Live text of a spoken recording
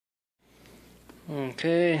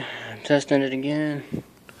Okay, I'm testing it again.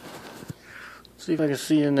 See if I can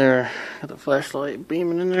see in there. Got the flashlight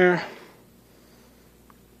beaming in there.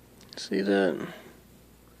 See that?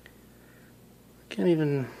 Can't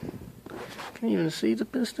even see the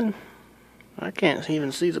piston. I can't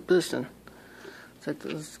even see the piston.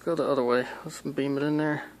 Let's go the other way. Let's beam it in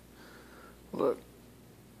there. Look,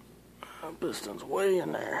 the piston's way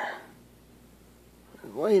in there.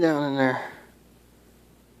 It's way down in there.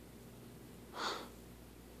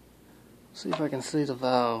 See if I can see the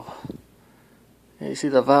valve. Yeah, you see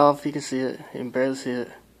the valve? You can see it. You can barely see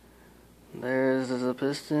it. There's the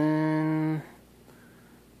piston.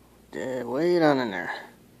 Yeah, way down in there.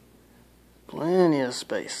 Plenty of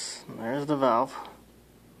space. And there's the valve.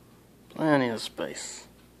 Plenty of space.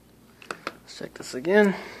 Let's check this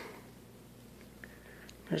again.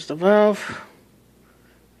 There's the valve.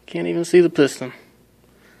 Can't even see the piston.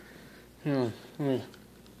 Let me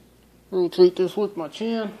rotate this with my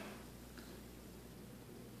chin.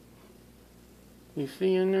 You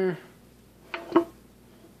see in there?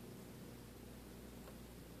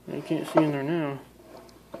 You can't see in there now.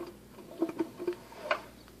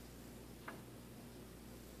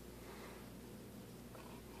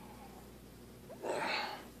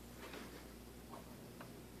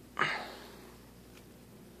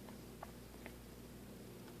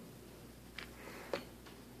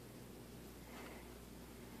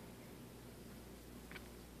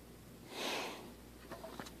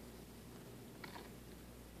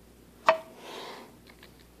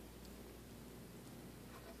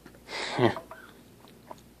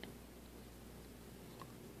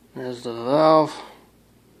 There's the valve,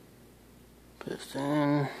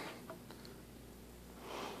 piston.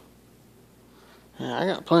 Yeah, I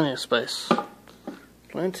got plenty of space.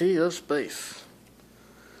 Plenty of space.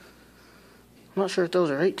 I'm not sure if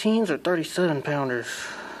those are 18s or 37 pounders.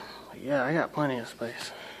 But yeah, I got plenty of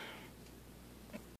space.